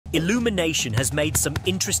Illumination has made some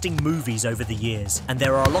interesting movies over the years, and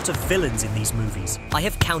there are a lot of villains in these movies. I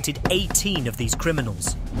have counted 18 of these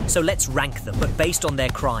criminals, so let's rank them, but based on their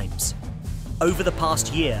crimes. Over the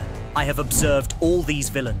past year, I have observed all these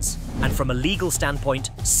villains, and from a legal standpoint,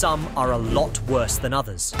 some are a lot worse than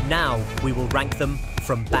others. Now, we will rank them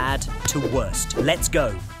from bad to worst. Let's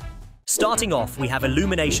go. Starting off, we have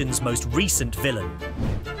Illumination's most recent villain,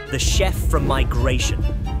 the chef from Migration.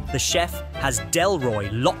 The chef has Delroy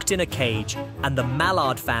locked in a cage, and the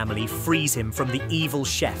Mallard family frees him from the evil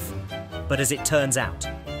chef. But as it turns out,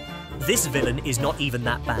 this villain is not even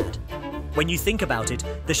that bad. When you think about it,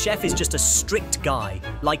 the chef is just a strict guy,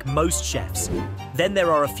 like most chefs. Then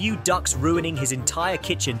there are a few ducks ruining his entire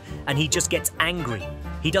kitchen, and he just gets angry.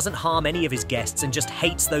 He doesn't harm any of his guests and just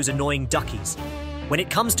hates those annoying duckies. When it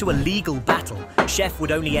comes to a legal battle, Chef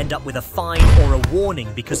would only end up with a fine or a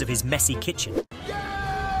warning because of his messy kitchen.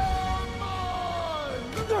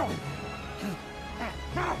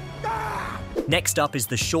 Next up is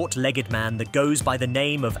the short-legged man that goes by the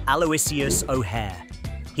name of Aloysius O'Hare.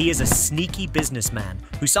 He is a sneaky businessman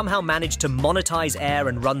who somehow managed to monetize air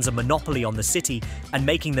and runs a monopoly on the city and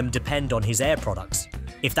making them depend on his air products.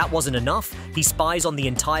 If that wasn't enough, he spies on the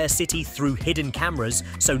entire city through hidden cameras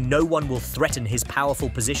so no one will threaten his powerful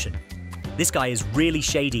position. This guy is really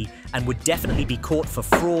shady and would definitely be caught for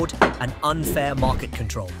fraud and unfair market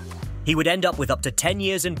control. He would end up with up to 10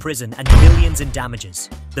 years in prison and millions in damages.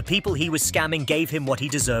 The people he was scamming gave him what he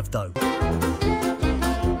deserved, though.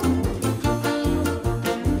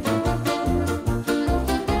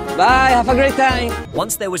 Bye, have a great time.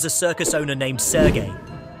 Once there was a circus owner named Sergey.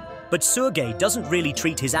 But Sergey doesn't really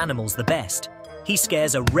treat his animals the best. He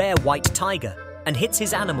scares a rare white tiger and hits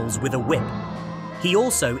his animals with a whip. He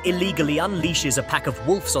also illegally unleashes a pack of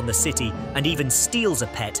wolves on the city and even steals a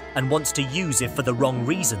pet and wants to use it for the wrong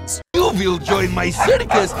reasons. You will join my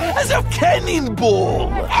circus as a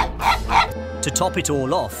cannonball! To top it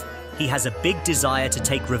all off, he has a big desire to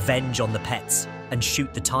take revenge on the pets and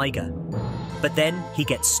shoot the tiger. But then he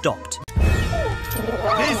gets stopped.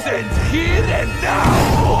 This ends here and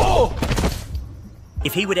now!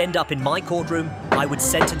 If he would end up in my courtroom, I would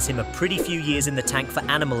sentence him a pretty few years in the tank for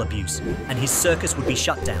animal abuse, and his circus would be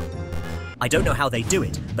shut down. I don't know how they do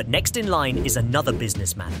it, but next in line is another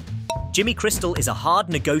businessman. Jimmy Crystal is a hard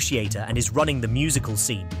negotiator and is running the musical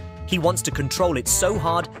scene. He wants to control it so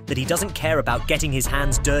hard that he doesn't care about getting his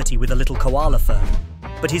hands dirty with a little koala fur.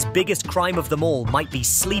 But his biggest crime of them all might be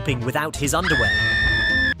sleeping without his underwear.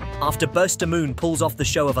 After Buster Moon pulls off the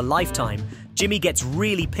show of a lifetime, Jimmy gets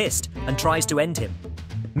really pissed and tries to end him.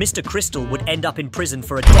 Mr. Crystal would end up in prison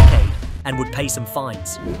for a decade and would pay some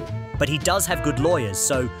fines. But he does have good lawyers,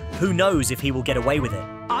 so who knows if he will get away with it.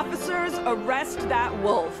 Officers, arrest that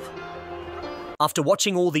wolf. After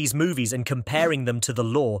watching all these movies and comparing them to the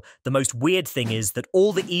law, the most weird thing is that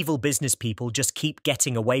all the evil business people just keep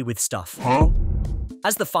getting away with stuff.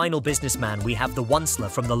 As the final businessman, we have the Onceler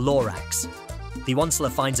from the Lorax. The Onceler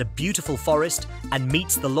finds a beautiful forest and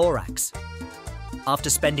meets the Lorax. After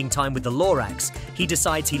spending time with the Lorax, he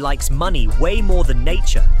decides he likes money way more than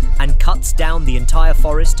nature and cuts down the entire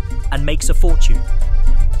forest and makes a fortune.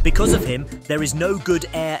 Because of him, there is no good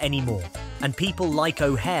air anymore, and people like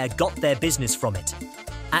O'Hare got their business from it.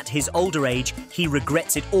 At his older age, he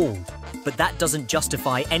regrets it all, but that doesn't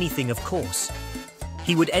justify anything, of course.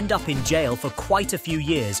 He would end up in jail for quite a few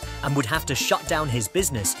years and would have to shut down his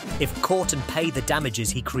business if caught and pay the damages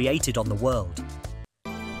he created on the world.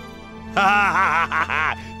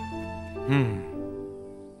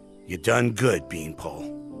 You done good,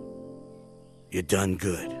 Beanpole. You done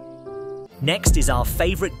good. Next is our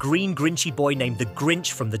favourite green Grinchy boy named the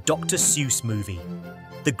Grinch from the Dr. Seuss movie.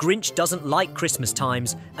 The Grinch doesn't like Christmas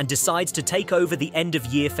times and decides to take over the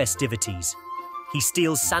end-of-year festivities. He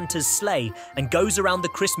steals Santa's sleigh and goes around the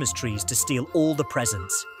Christmas trees to steal all the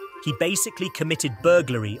presents. He basically committed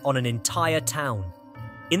burglary on an entire town.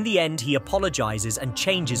 In the end, he apologizes and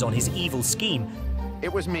changes on his evil scheme.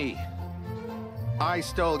 It was me. I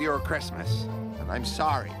stole your Christmas, and I'm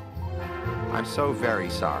sorry. I'm so very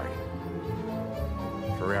sorry.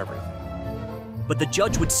 For everything. But the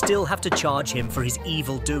judge would still have to charge him for his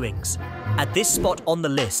evil doings. At this spot on the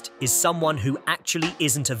list is someone who actually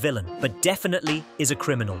isn't a villain, but definitely is a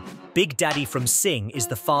criminal. Big Daddy from Sing is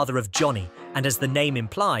the father of Johnny, and as the name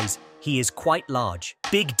implies, he is quite large.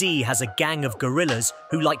 Big D has a gang of gorillas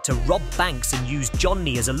who like to rob banks and use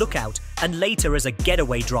Johnny as a lookout and later as a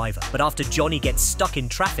getaway driver. But after Johnny gets stuck in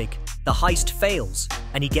traffic, the heist fails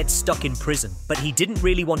and he gets stuck in prison. But he didn't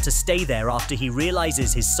really want to stay there after he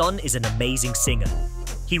realizes his son is an amazing singer.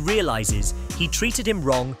 He realizes he treated him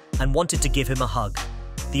wrong and wanted to give him a hug.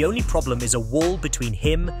 The only problem is a wall between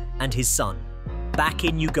him and his son. Back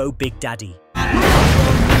in you go, Big Daddy.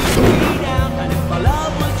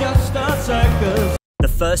 The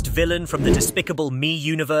first villain from the Despicable Me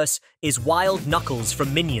universe is Wild Knuckles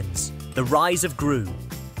from Minions, The Rise of Gru.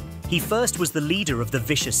 He first was the leader of the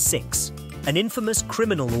Vicious Six, an infamous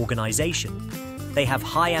criminal organization. They have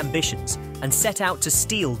high ambitions and set out to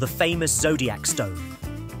steal the famous Zodiac Stone.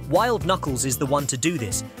 Wild Knuckles is the one to do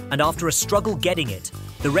this, and after a struggle getting it,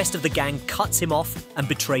 the rest of the gang cuts him off and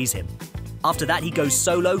betrays him. After that, he goes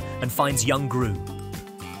solo and finds young Gru.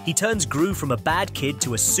 He turns Gru from a bad kid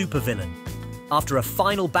to a supervillain. After a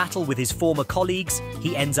final battle with his former colleagues,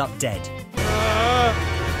 he ends up dead.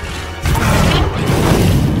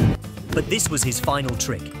 But this was his final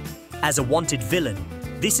trick. As a wanted villain,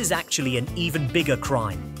 this is actually an even bigger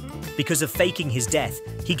crime. Because of faking his death,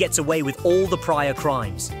 he gets away with all the prior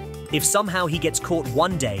crimes. If somehow he gets caught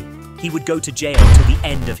one day, he would go to jail till the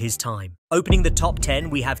end of his time. Opening the top 10,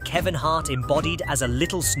 we have Kevin Hart embodied as a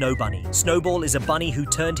little snow bunny. Snowball is a bunny who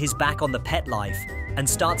turned his back on the pet life and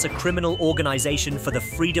starts a criminal organization for the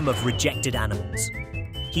freedom of rejected animals.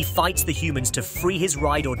 He fights the humans to free his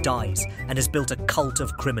ride or dies and has built a cult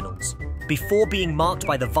of criminals. Before being marked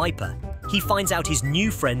by the Viper, he finds out his new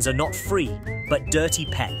friends are not free, but dirty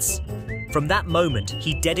pets. From that moment,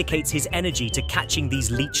 he dedicates his energy to catching these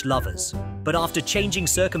leech lovers. But after changing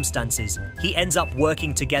circumstances, he ends up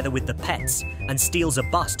working together with the pets and steals a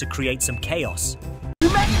bus to create some chaos.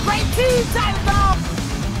 You make a great team, Dinosaur!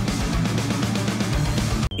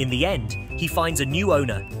 In the end, he finds a new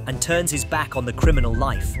owner and turns his back on the criminal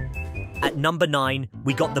life. At number 9,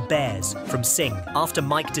 we got the Bears from Sing. After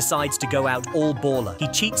Mike decides to go out all baller, he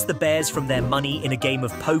cheats the Bears from their money in a game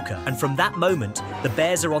of poker, and from that moment, the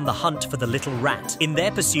Bears are on the hunt for the little rat. In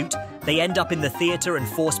their pursuit, they end up in the theater and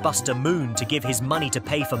force Buster Moon to give his money to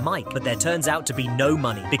pay for Mike, but there turns out to be no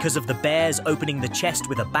money. Because of the Bears opening the chest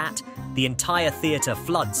with a bat, the entire theater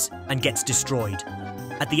floods and gets destroyed.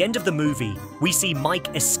 At the end of the movie, we see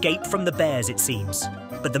Mike escape from the Bears, it seems.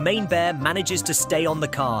 But the main bear manages to stay on the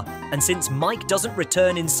car, and since Mike doesn't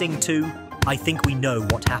return in Sing 2, I think we know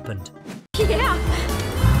what happened. Yeah!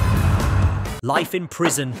 Life in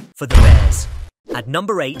prison for the Bears. At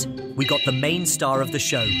number 8, we got the main star of the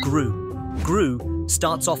show, Gru. Gru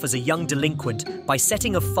starts off as a young delinquent by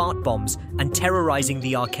setting off fart bombs and terrorizing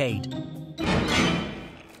the arcade.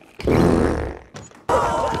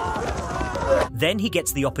 Then he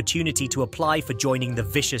gets the opportunity to apply for joining the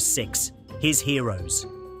Vicious Six, his heroes.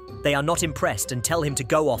 They are not impressed and tell him to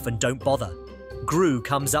go off and don't bother. Gru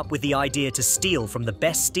comes up with the idea to steal from the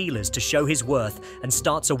best stealers to show his worth and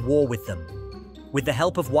starts a war with them. With the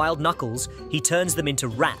help of Wild Knuckles, he turns them into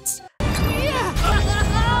rats.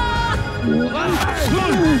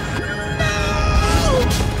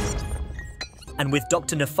 And with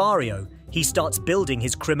Dr. Nefario, he starts building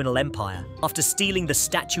his criminal empire. After stealing the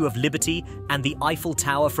Statue of Liberty and the Eiffel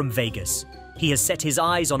Tower from Vegas, he has set his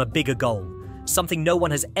eyes on a bigger goal, something no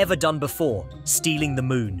one has ever done before, stealing the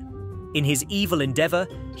moon. In his evil endeavor,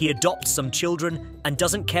 he adopts some children and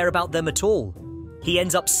doesn't care about them at all. He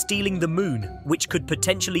ends up stealing the moon, which could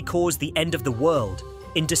potentially cause the end of the world.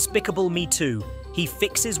 In Despicable Me 2, he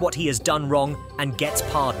fixes what he has done wrong and gets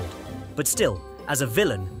pardoned. But still, as a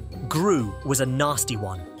villain, Gru was a nasty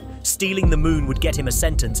one. Stealing the moon would get him a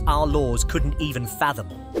sentence our laws couldn't even fathom.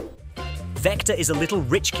 Vector is a little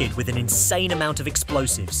rich kid with an insane amount of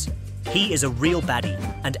explosives. He is a real baddie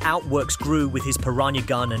and outworks Gru with his piranha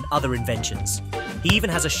gun and other inventions. He even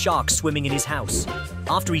has a shark swimming in his house.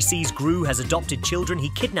 After he sees Gru has adopted children, he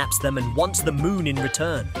kidnaps them and wants the moon in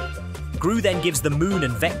return. Gru then gives the moon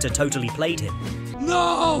and Vector totally played him.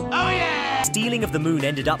 No! Oh yeah! Stealing of the moon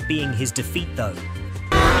ended up being his defeat though.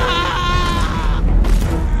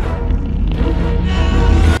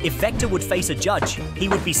 If Vector would face a judge, he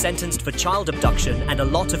would be sentenced for child abduction and a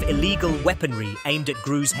lot of illegal weaponry aimed at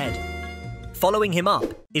Gru's head. Following him up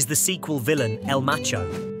is the sequel villain, El Macho.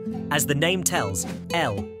 As the name tells,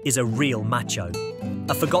 El is a real macho,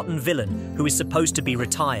 a forgotten villain who is supposed to be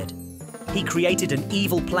retired. He created an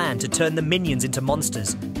evil plan to turn the minions into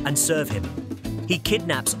monsters and serve him. He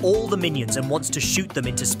kidnaps all the minions and wants to shoot them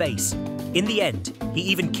into space. In the end, he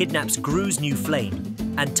even kidnaps Gru's new flame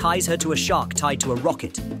and ties her to a shark tied to a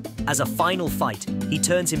rocket. As a final fight, he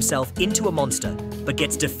turns himself into a monster, but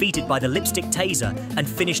gets defeated by the lipstick taser and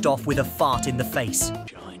finished off with a fart in the face.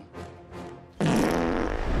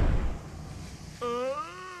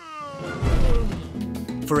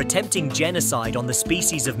 For attempting genocide on the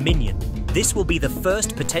species of minion, this will be the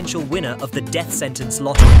first potential winner of the death sentence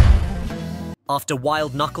lottery. After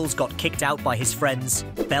Wild Knuckles got kicked out by his friends,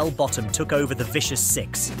 Bell Bottom took over the Vicious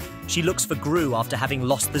Six. She looks for Gru after having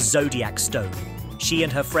lost the Zodiac Stone. She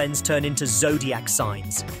and her friends turn into Zodiac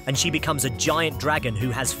signs, and she becomes a giant dragon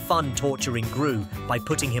who has fun torturing Gru by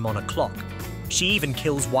putting him on a clock. She even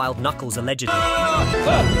kills Wild Knuckles allegedly.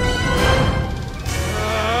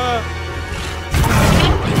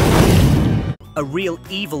 A real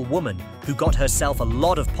evil woman who got herself a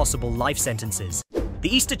lot of possible life sentences.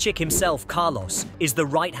 The Easter chick himself, Carlos, is the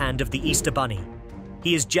right hand of the Easter Bunny.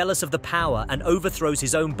 He is jealous of the power and overthrows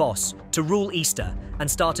his own boss to rule Easter and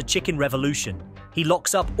start a chicken revolution. He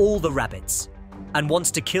locks up all the rabbits and wants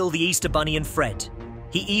to kill the Easter Bunny and Fred.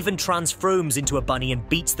 He even transforms into a bunny and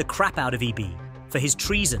beats the crap out of EB. For his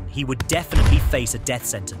treason, he would definitely face a death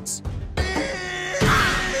sentence.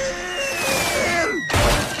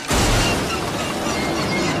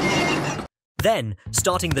 Then,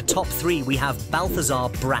 starting the top three, we have Balthazar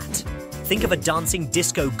Brat. Think of a dancing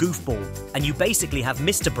disco goofball, and you basically have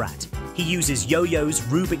Mr. Brat. He uses yo-yos,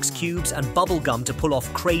 Rubik's Cubes, and bubblegum to pull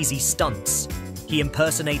off crazy stunts. He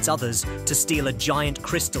impersonates others to steal a giant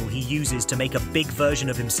crystal he uses to make a big version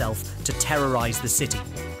of himself to terrorize the city.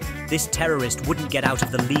 This terrorist wouldn't get out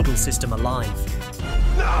of the legal system alive.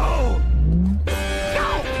 No!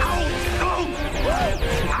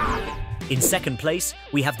 In second place,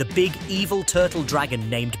 we have the big evil turtle dragon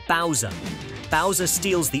named Bowser. Bowser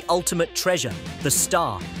steals the ultimate treasure, the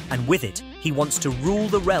star, and with it, he wants to rule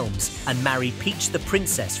the realms and marry Peach the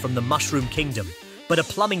princess from the Mushroom Kingdom. But a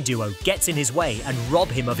plumbing duo gets in his way and rob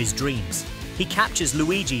him of his dreams. He captures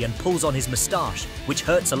Luigi and pulls on his moustache, which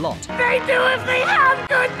hurts a lot. They do if they have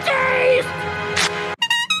good taste!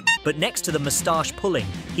 But next to the moustache pulling,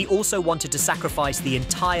 he also wanted to sacrifice the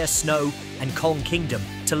entire Snow and Kong Kingdom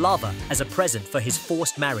to lava as a present for his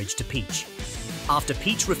forced marriage to Peach. After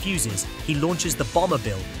Peach refuses, he launches the Bomber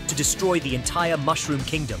Bill to destroy the entire Mushroom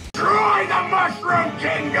Kingdom. Destroy the Mushroom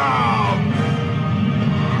Kingdom!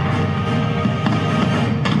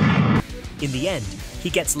 In the end, he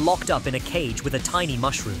gets locked up in a cage with a tiny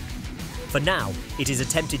mushroom. For now, it is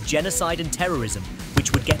attempted genocide and terrorism,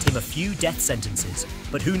 which would get him a few death sentences,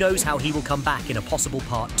 but who knows how he will come back in a possible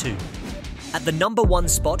part 2. At the number 1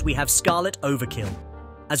 spot, we have Scarlet Overkill.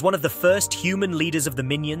 As one of the first human leaders of the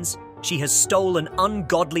Minions, she has stolen an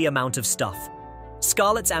ungodly amount of stuff.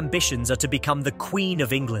 Scarlet's ambitions are to become the Queen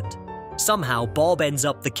of England. Somehow, Bob ends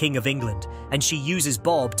up the King of England, and she uses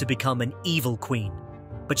Bob to become an evil queen.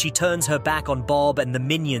 But she turns her back on Bob and the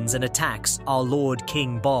Minions and attacks our Lord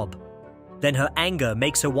King Bob. Then her anger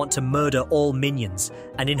makes her want to murder all minions,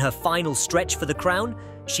 and in her final stretch for the crown,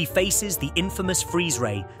 she faces the infamous freeze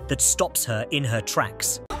ray that stops her in her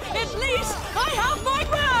tracks. At least I have my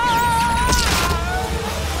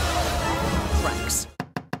Tracks.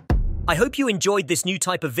 I hope you enjoyed this new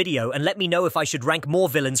type of video and let me know if I should rank more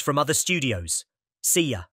villains from other studios. See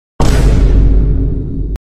ya.